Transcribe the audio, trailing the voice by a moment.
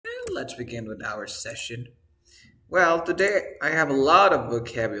let's begin with our session. Well, today I have a lot of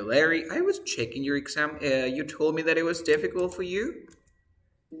vocabulary. I was checking your exam. You told me that it was difficult for you.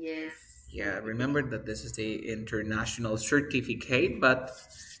 Yes. Yeah, remember that this is the international certificate, but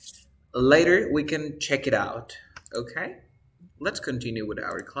later we can check it out. Okay? Let's continue with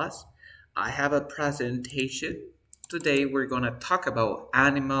our class. I have a presentation. Today we're going to talk about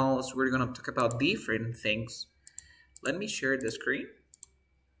animals. We're going to talk about different things. Let me share the screen.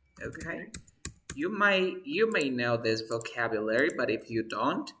 Okay? You may know this vocabulary, but if you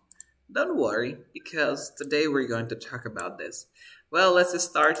don't worry, because today we're going to talk about this. Well, let's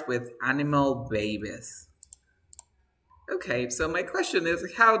start with animal babies. Okay, so my question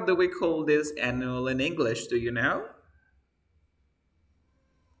is, how do we call this animal in English? Do you know?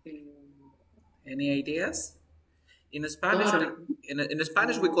 Any ideas? In Spanish, in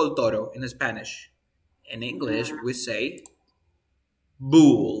Spanish we call toro. In Spanish, in English we say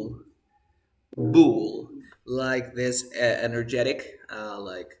bull. Bull, like this energetic,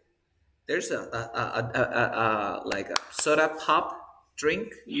 like there's like a soda pop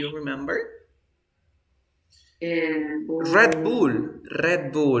drink. You remember? Red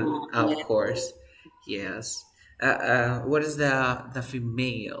Bull, of course. Yes. What is the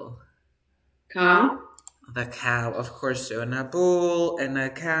female? Cow. The cow, of course. So a bull and a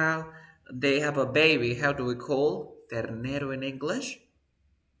cow, they have a baby. How do we call ternero in English?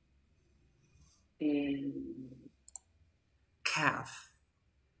 Calf.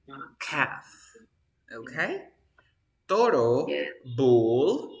 Okay? Toro,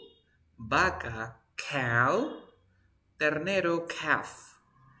 bull. Vaca, cow. Ternero, calf.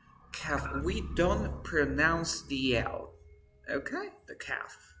 We don't pronounce the L. Okay? The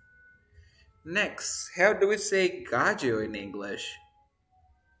calf. Next, how do we say gallo in English?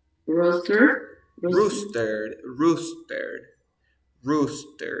 Rooster. Rooster.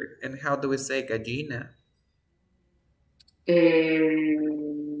 And how do we say gallina?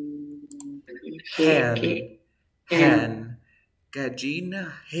 Hen.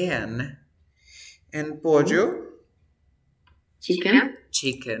 Gallina, hen. And pollo? Chicken.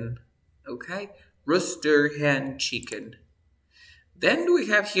 Okay? Rooster, hen, chicken. Then we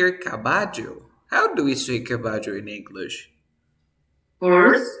have here caballo. How do we say caballo in English?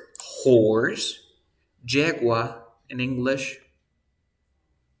 Horse. Jaguar in English.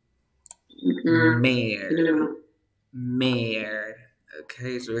 Mare.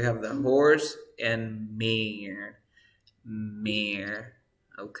 Okay, so we have the horse and mare.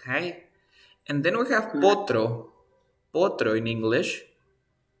 Okay. And then we have potro. Potro in English.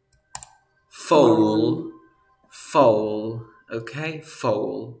 Foal. Okay,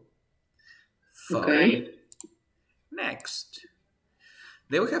 foal. Okay. Next.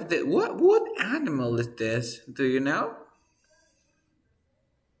 Then we have the what animal is this? Do you know?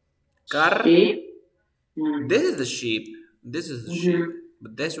 Sheep. This is the sheep.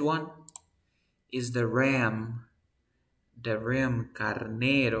 But this one is the ram. The ram,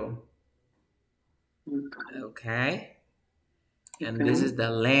 carnero. Okay. And this is the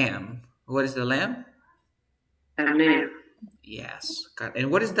lamb. What is the lamb? Carnero. Yes. And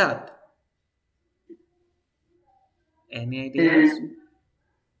what is that? Any ideas?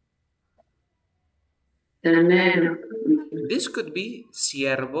 Ternero. This could be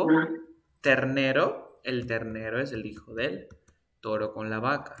ciervo, ternero. El ternero es el hijo del toro con la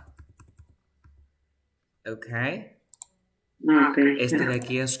vaca. Okay. Este de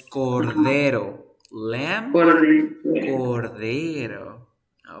aquí es cordero. Lamb, cordero.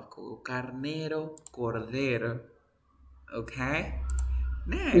 Carnero, cordero. Okay.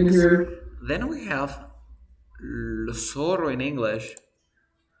 Next. Then we have zorro in English.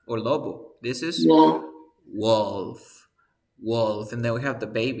 Or lobo. This is wolf. And then we have the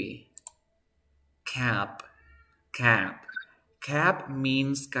baby. Cap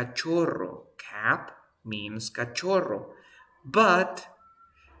means cachorro. But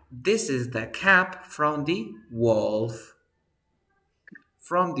this is the cap from the wolf.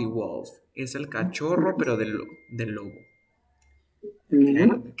 Es el cachorro, pero del lobo. Okay,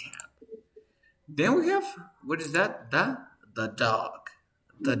 the cap. Then we have, what is that? The dog.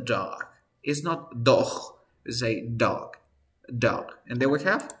 The dog. It's not dog. It's a dog. And then we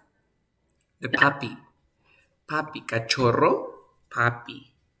have the puppy. Cachorro,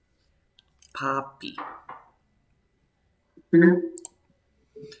 puppy. Then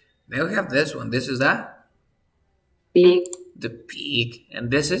we have this one. This is that? Pig. The pig. And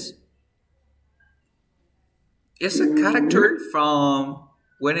this is? It's a character from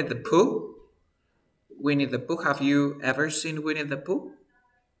Winnie the Pooh. Have you ever seen Winnie the Pooh?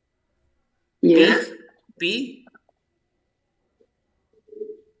 Yes. P?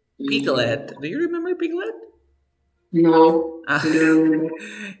 Piglet. Do you remember Piglet? No. Ah, No.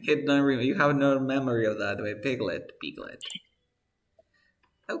 you have no memory of that way. Piglet.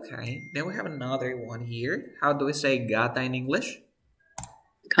 Okay, then we have another one here. How do we say gata in English?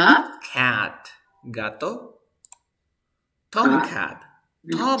 Cat. Cat. Gato. Tomcat.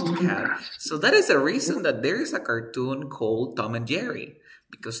 So that is the reason that there is a cartoon called Tom and Jerry,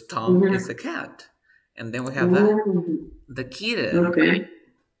 because Tom is a cat. And then we have the kitten. Okay.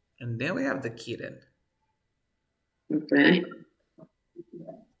 And then we have the kitten. Okay.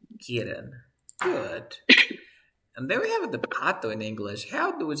 Kitten. Good. And then we have the pato in English.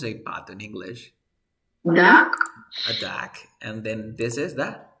 How do we say pato in English? Duck. A duck. And then this is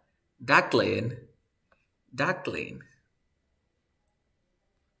the duckling. Duckling.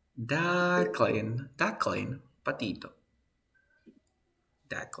 Patito.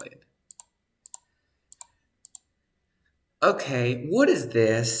 Duckling. Okay, what is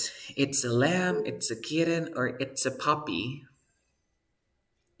this? It's a lamb, it's a kitten, or it's a puppy?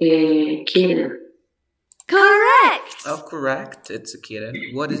 Kitten. Correct. Oh, correct. It's a kitten.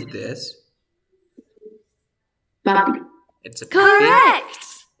 What is this? Puppy. It's a puppy. Correct.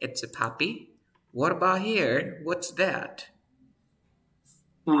 It's a puppy. What about here? What's that?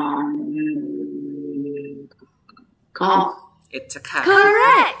 Calf. It's a calf.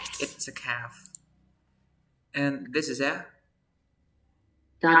 Correct. It's a calf. And this is a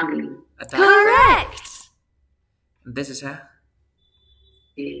Duckling. duck. Correct. And this is a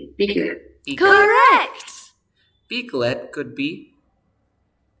Piglet. piglet. Correct. Piglet could be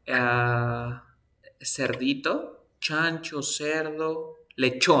cerdito, chancho, cerdo,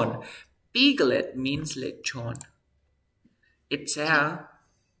 lechón. Piglet means lechón. It's a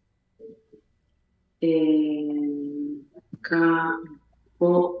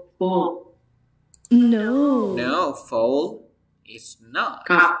Foal. No. no, foal is not.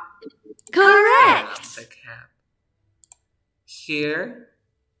 Calf. Correct. The cap. Here,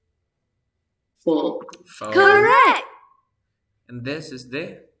 Foal. foal. Correct. And this is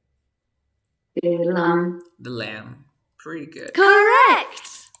the Lamb. lamb. Pretty good.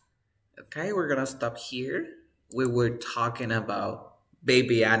 Correct. Okay, we're gonna stop here. We were talking about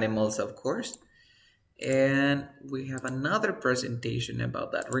baby animals, of course. And we have another presentation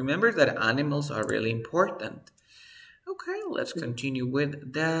about that. Remember that animals are really important. Okay, let's continue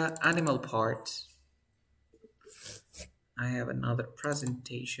with the animal parts. I have another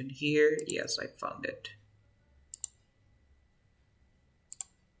presentation here. Yes, I found it.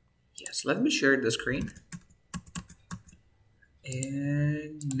 Yes, let me share the screen.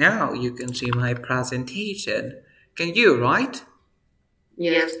 And now you can see my presentation. Can you, right?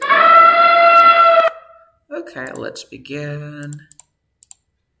 Yes. Okay, let's begin.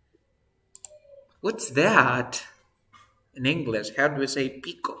 What's that? In English, how do we say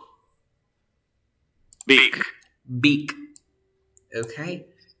pico? Beak. Beak. Okay?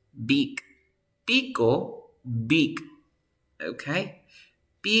 Beak. Pico, beak. Okay?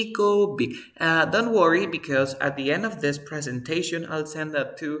 Pico, beak. Don't worry, because at the end of this presentation, I'll send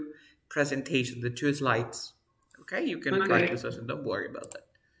the two slides. Okay? You can practice us and don't worry about that.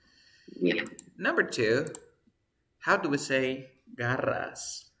 Yeah. Number 2, how do we say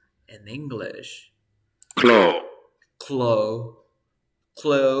garras in English? Claw. Claw.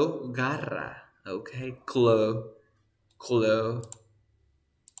 Claw, garra. Okay, claw. Claw.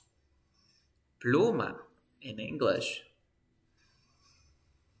 Pluma in English.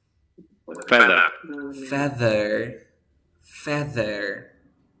 Feather. Feather. Feather.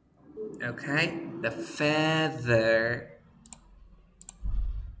 Okay, the feather.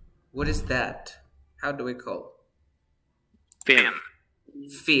 What is that? How do we call? Fin.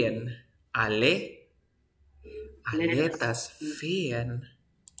 Fin. Aletas. Fin.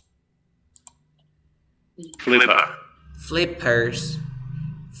 Flipper. Flippers.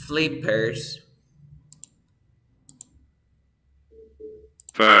 Flippers.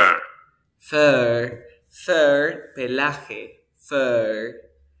 Fur. Fur. Fur. Pelaje. Fur.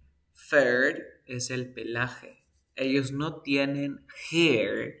 Fur es el pelaje. Ellos no tienen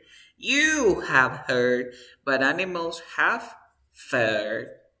hair. You have heard, but animals have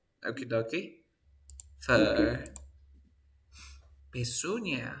fur. Okie dokie. Fur.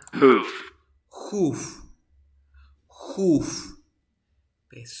 Pezuña. Hoof. Hoof. Hoof.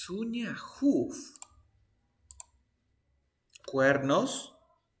 Pezuña, hoof. Cuernos.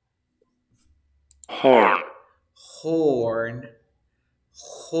 Horn. Horn.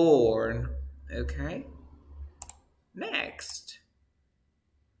 Horn. Okay. Next.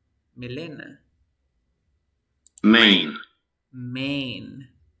 Melena. Mane. Mane.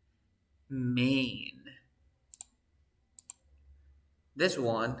 Mane. This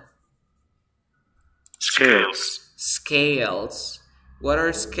one. Scales. Scales. What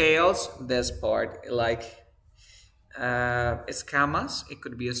are scales? This part, like escamas. It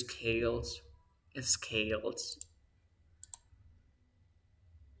could be scales. Scales.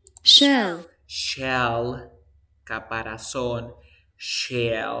 Shell. Shell. Caparazón.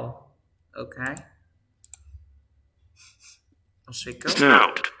 Shell. Okay. Hocico.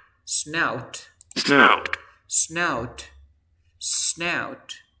 Snout. Snout. Snout. Snout.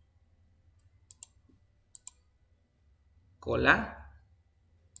 Snout. Cola.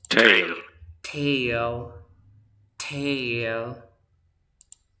 Tail. Tail. Tail.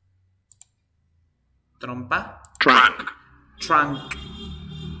 Trompa. Trunk. Trunk.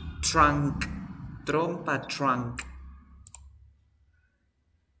 Trunk. Trompa, trunk.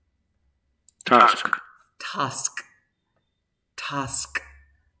 Tusk. Tusk. Tusk.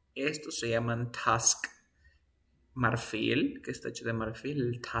 Estos se llaman tusk. Marfil, que está hecho de marfil,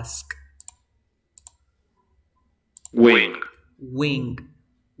 el tusk. Wing. Wing.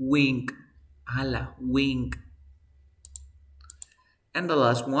 Wing. Ala. Wing. And the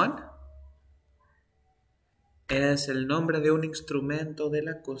last one. Es el nombre de un instrumento de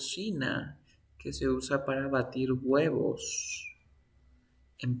la cocina que se usa para batir huevos.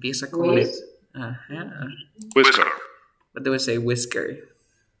 Empieza con... Whisk. Ajá. Whisker. But they would say whisker.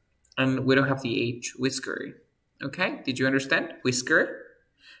 And we don't have the H. Whisker. Okay? Did you understand? Whisker.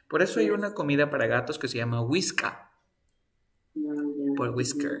 Por eso hay una comida para gatos que se llama Whisca. Por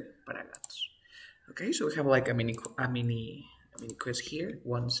whisker para gatos. Okay, so we have like a mini quiz here.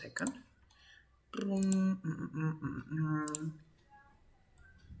 1 second.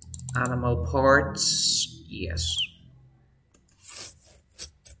 Animal parts. Yes.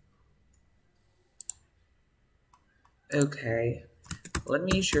 Okay. Let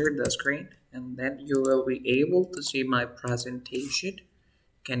me share the screen and then you will be able to see my presentation.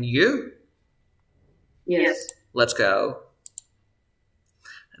 Can you? Yes. Let's go.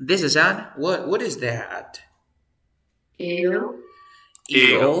 This is an what is that? Eagle.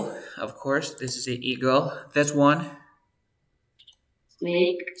 Eagle. Of course, this is an eagle. This one.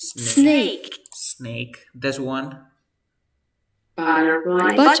 Snake. Snake. Snake. This one.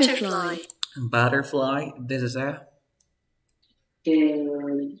 Butterfly. Butterfly. Butterfly. This is a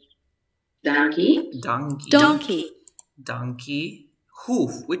Donkey. donkey. Donkey. Donkey.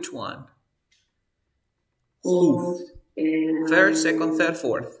 Hoof. Which one? Hoof. Third, second, third,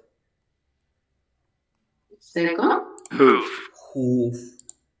 fourth. Second. Hoof. Hoof.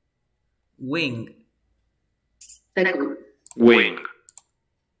 Wing. Second. Wing.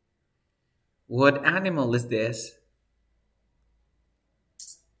 What animal is this?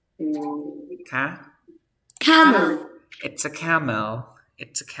 Camel. It's a camel.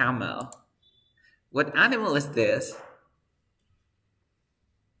 It's a camel. What animal is this?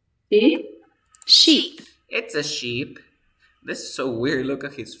 Sheep. Sheep. It's a sheep. This is so weird. Look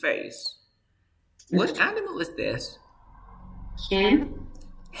at his face. What animal is this? Hen.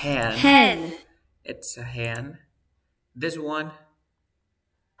 Hen. Hen. It's a hen. This one,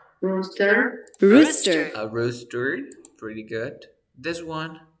 Rooster. Rooster. a rooster. Pretty good. This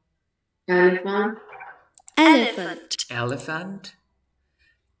one, Elephant. Elephant. elephant.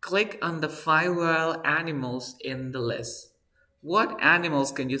 Click on the 5 wild animals in the list. What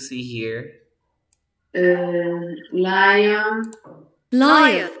animals can you see here? Lion.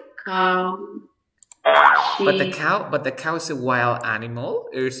 Lion. Cow. But the Sheep. cow is a wild animal.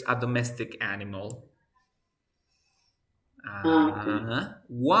 It's a domestic animal.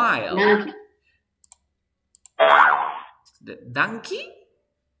 Wild. Donkey. The donkey?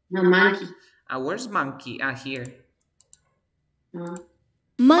 No, monkey. Where's monkey? Here.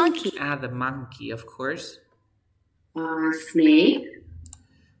 Monkey. The monkey, of course. Snake.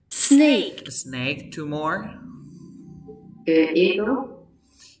 Snake. Snake. 2 more. Eagle.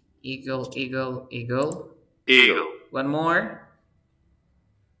 Eagle, eagle, eagle. Eagle. 1 more.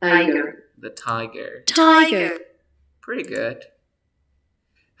 Tiger. The tiger. Tiger. Pretty good.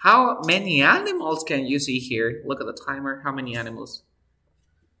 How many animals can you see here? Look at the timer. How many animals?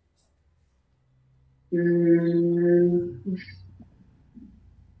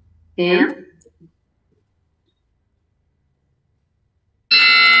 Hen.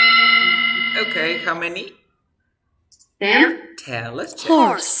 Okay, how many? 10. 10. Let's check.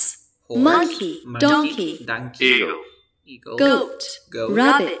 Horse. Monkey. Donkey. Donkey. Eagle. Eagle. Goat. Goat.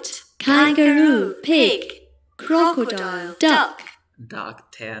 Rabbit. Kangaroo. Pig. Crocodile. Duck.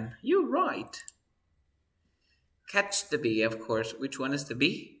 Duck. 10. You're right. Catch the bee, of course. Which one is the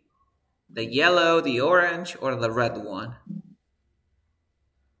bee? The yellow, the orange, or the red one?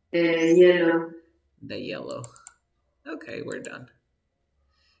 Yellow. The yellow. Okay, we're done.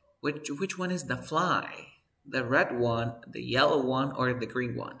 Which one is the fly? The red one, the yellow one, or the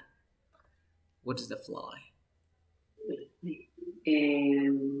green one? What is the fly?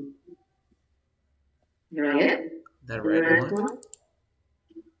 Red. The red one?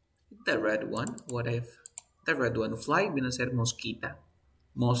 The red one. What if the red one fly viene a ser mosquita?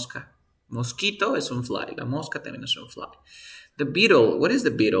 Mosca. Mosquito es un fly. La mosca también es un fly. The beetle. What is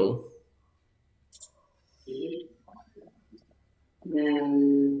the beetle?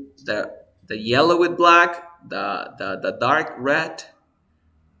 The yellow with black, the dark red,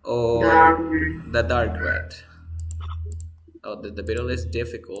 or the dark red. Oh, the beetle is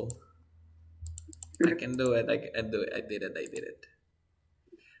difficult. I can do it. I do it. I did it.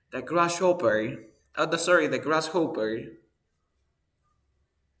 The grasshopper. Oh, the grasshopper.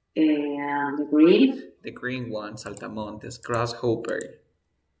 The green. The green one, saltamontes, grasshopper.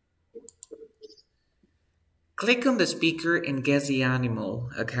 Click on the speaker and guess the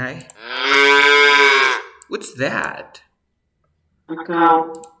animal, okay? What's that? A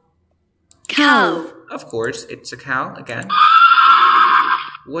cow. Cow. Of course, it's a cow again.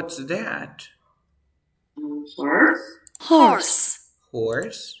 What's that? Horse. Horse.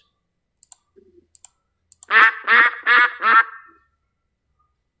 Horse.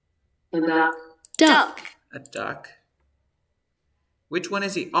 A duck. Duck. A duck. Which one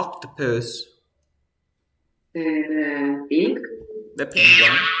is the octopus? The pig. The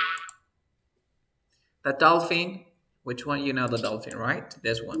penguin. The dolphin. Which one? You know the dolphin, right?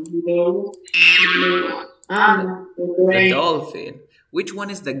 This one. The The dolphin. Which one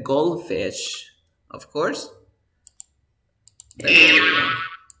is the goldfish? Of course. The gold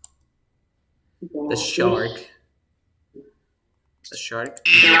one. The shark. The shark.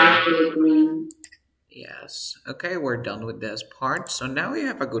 green. Yes. Okay, we're done with this part. So now we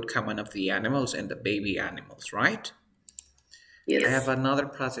have a good command of the animals and the baby animals, right? Yes. I have another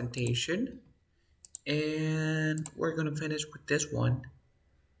presentation. And we're going to finish with this one.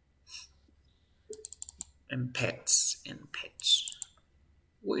 And pets.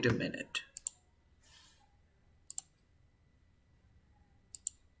 Wait a minute.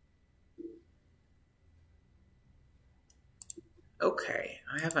 Okay,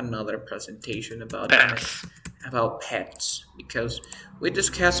 I have another presentation about pets, because we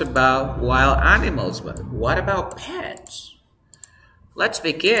discussed about wild animals, but what about pets? Let's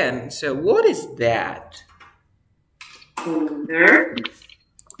begin. So what is that? Bird.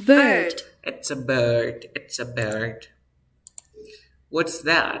 Bird. It's a bird. What's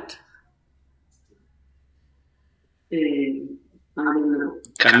that? I don't know.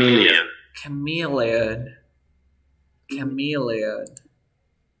 Chameleon. Chameleon.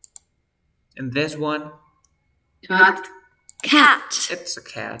 And this one? Cat. Cat. It's a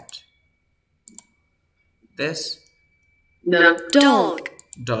cat. This? Duck.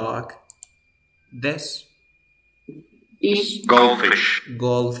 Dog. This? Fish.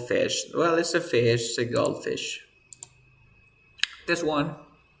 Goldfish. Well, it's a fish, it's a goldfish. This one?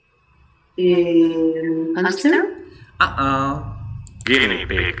 Hamster. Guinea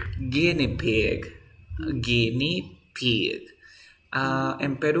pig. Guinea pig.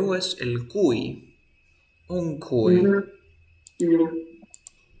 En Perú es el cuy. Un cuy.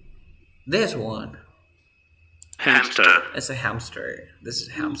 This one? Hamster. It's a hamster. This is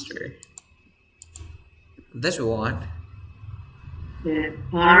hamster. This one?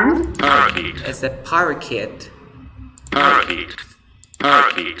 Parrot. Parakeet. It's a parakeet.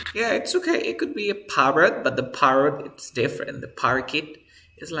 Yeah, it's okay. It could be a parrot, but the parrot, it's different. The parakeet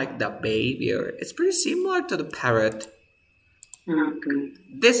is like the baby, or it's pretty similar to the parrot. Okay.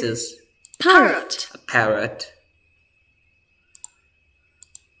 This is Parrot. a parrot.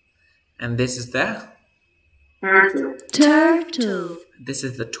 And this is the? Turtle. Turtle. This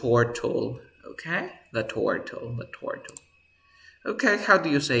is the turtle. Okay? The turtle. Okay, how do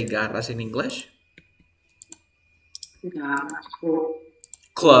you say garras in English?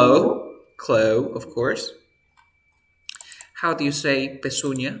 Claw, of course. How do you say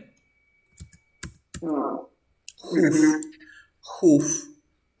pezuña? Hoof.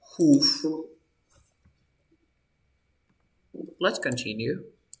 Let's continue.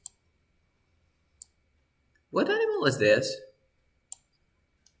 What animal is this?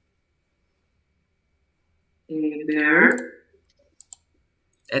 Bear.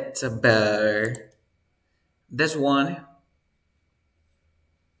 It's a bear. This one?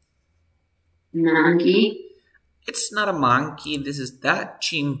 Monkey. It's not a monkey. This is the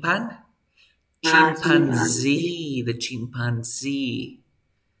chimpanzee. The chimpanzee.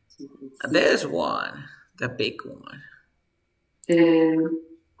 This one, the big one.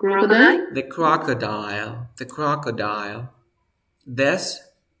 Crocodile. The crocodile. This?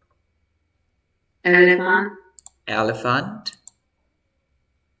 elephant, elephant.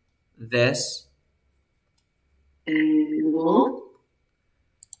 This wolf,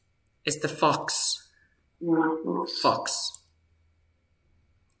 is the fox. wolf, Fox.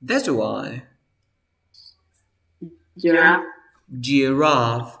 This one, giraffe,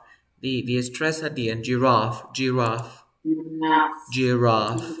 giraffe. The stress at the end, giraffe. Giraffe.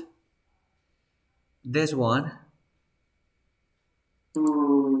 This one,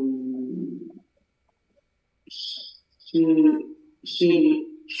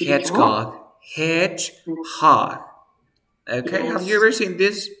 hedgehog. Hedgehog. Okay, have you ever seen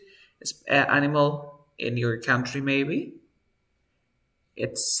this animal in your country maybe?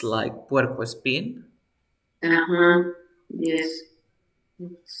 It's like puerco espín. Yes.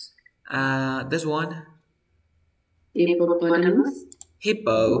 This one, Hippopotamus.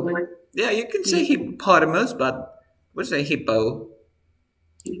 hippo. Yeah, you can say hippopotamus, but we'll say hippo.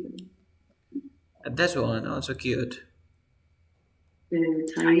 And this one, also cute.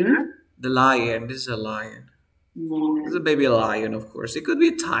 Tiger. The lion. This is a lion. This is a baby lion, of course. It could be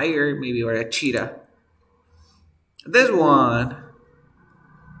a tiger, maybe, or a cheetah. This one,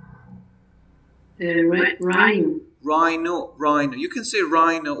 Rhino. rhino. You can say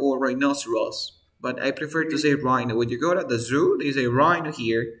rhino or rhinoceros, but I prefer to say rhino. When you go to the zoo, they say rhino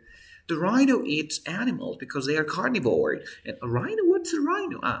here. The rhino eats animals because they are carnivore. And a rhino, what's a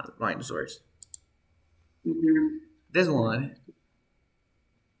rhino? Rhinoceros. This one,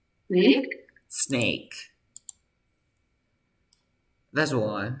 Snake. snake. This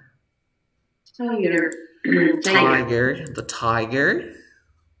one, Tiger. tiger. The tiger.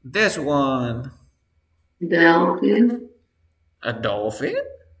 This one, Dolphin. a dolphin.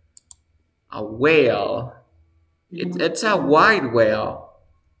 A whale. It's a white whale.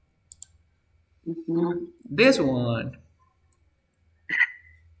 This one,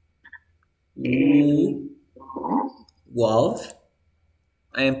 wolf.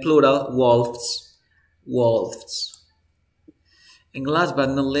 And plural, wolves. Wolves. And last but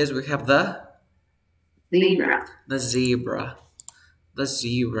not least, we have the Zebra. zebra. The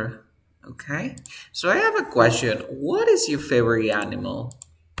zebra. Okay. So I have a question. What is your favorite animal?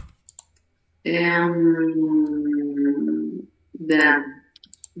 The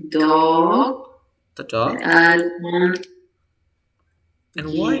dog. The dog. Elephant. And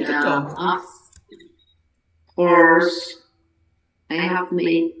why the dog? Horse. I have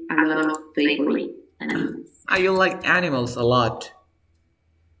made a lot of favorite animals. You like animals a lot.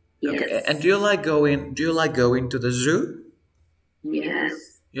 Yes. Okay. And do you like going to the zoo? Yes.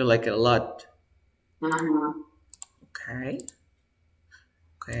 You like it a lot. Uh-huh. Okay.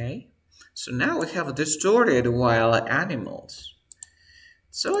 So now we have distorted wild animals.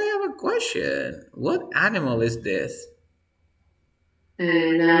 So I have a question. What animal is this?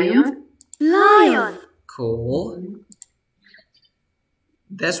 Lion. Lion. Cool.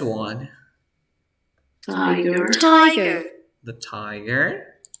 This one. Tiger. Tiger. The tiger.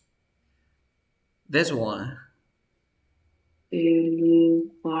 This one.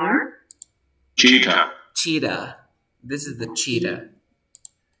 Leopard. Cheetah. Cheetah. This is the cheetah.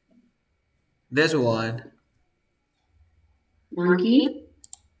 This one. Monkey.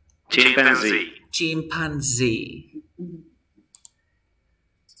 Chimpanzee. Chimpanzee.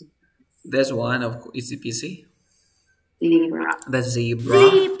 This one, of course, easy peasy. Zebra. The zebra.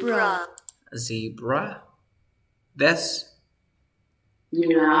 Zebra. Zebra. This.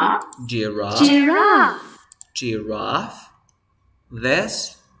 Giraffe. Giraffe. Giraffe. Giraffe.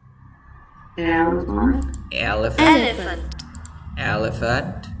 This. Elephant. Elephant. Elephant.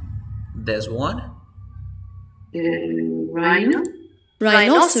 Elephant. This one. Rhino.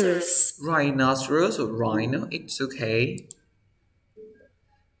 Rhinoceros. Rhinoceros or rhino. It's okay.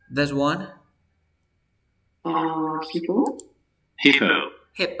 This one. Hippo. Hippo.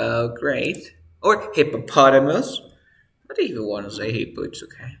 Hippo. Great. Or hippopotamus. But if you want to say hippo, it's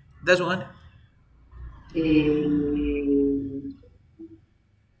okay. This one.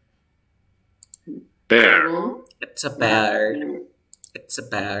 Bear. Wolf. It's a bear. It's a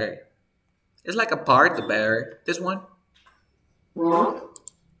bear. It's like a part of the bear. This one. Wolf.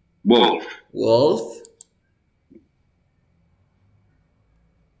 Wolf. Wolf.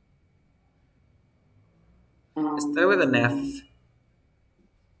 Start with an F.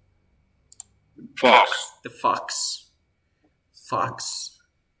 Fox. The fox. Fox.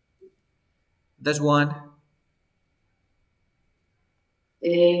 This one.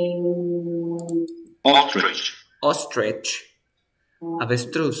 Ostrich. Ostrich.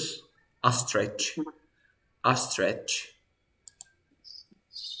 Avestruz. Ostrich. Ostrich.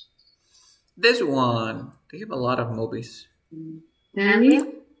 This one. They have a lot of movies.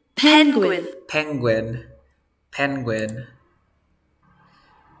 Penguin. Penguin. Penguin. Penguin.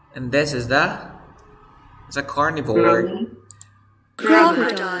 And this is it's a carnivore.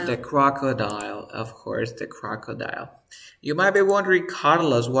 Crocodile. The crocodile, of course, the crocodile. You might be wondering,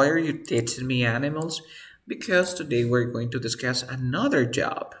 Carlos, why are you teaching me animals? Because today we're going to discuss another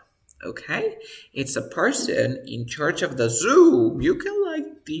job. Okay? It's a person in charge of the zoo. You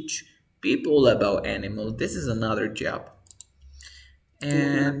can teach people about animals. This is another job.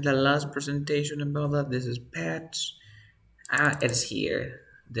 And the last presentation about that, this is pets. It's here.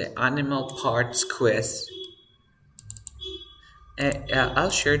 The animal parts quiz.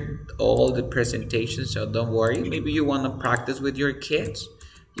 I'll share all the presentations, so don't worry. Maybe you want to practice with your kids.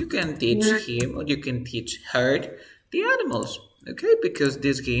 You can teach him or you can teach her the animals, okay? Because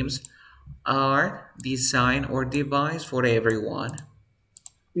these games are designed or devised for everyone.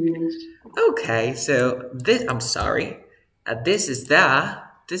 Yes. Okay, so this is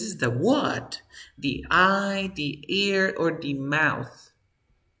the what? The eye, the ear, or the mouth?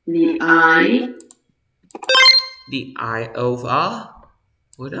 The eye. The eye of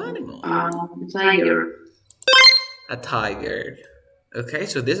what animal? Tiger. A tiger. Okay,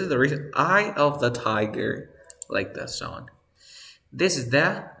 so this is the reason. Eye of the tiger, like the song. This is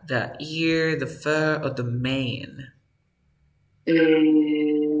the ear, the fur, or the mane.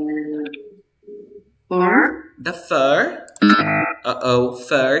 Fur. The fur.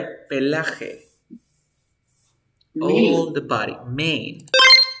 Fur, pelaje. All the body, mane.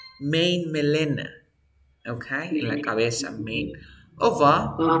 Mane, melena. Okay, la cabeza, mane. Of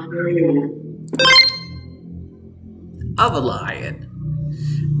a lion.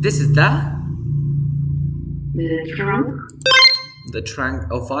 This is the trunk. The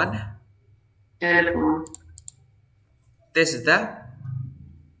trunk of an Elephant. This is the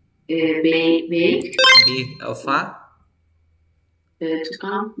Beak. beak of a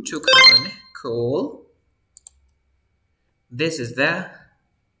Toucan. toucan. Cool. This is the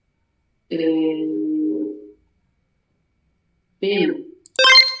Fin.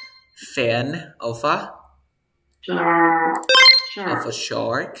 fin of a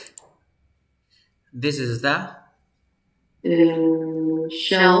shark. This is the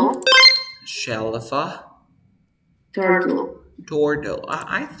shell of a Turtle. turtle.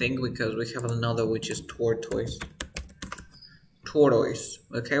 I think because we have another which is tortoise.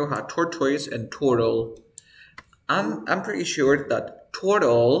 Okay, we have tortoise and turtle. I'm pretty sure that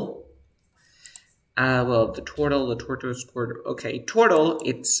turtle. The tortoise. Okay, turtle.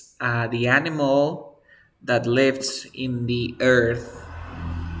 It's the animal that lives in the earth.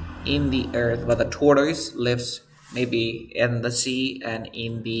 But the tortoise lives maybe in the sea and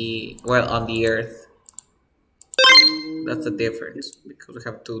on the earth. That's the difference because we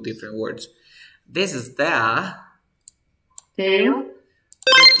have two different words. This is the Tail.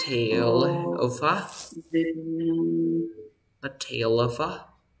 tail of a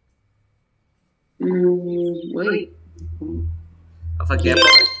Wait. of a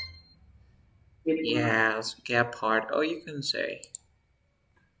gepard. Yes, gepard. Oh, you can say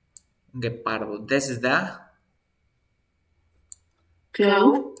guepardo. This is the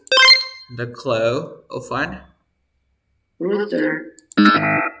Crow. claw of an Rooster.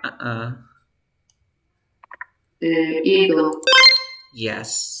 Eagle.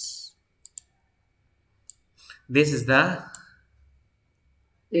 Yes. This is the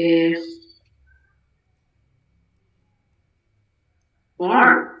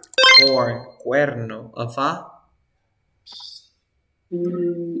horn, cuerno of a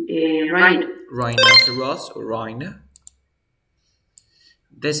Rhino. rhinoceros or rhino.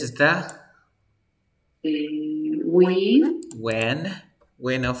 This is the Wing.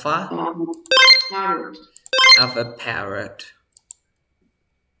 wing of Parrot. a parrot.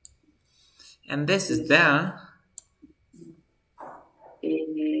 And this is the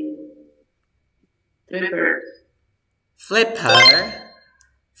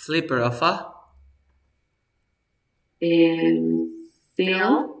flipper of a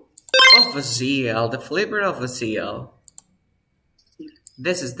Seal. seal, the flipper of a seal.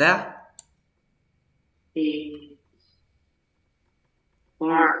 This is the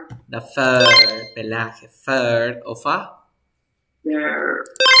Fur. pelaje, fur of a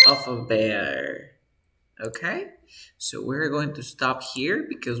bear. Okay, so we're going to stop here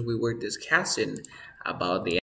because we were discussing about the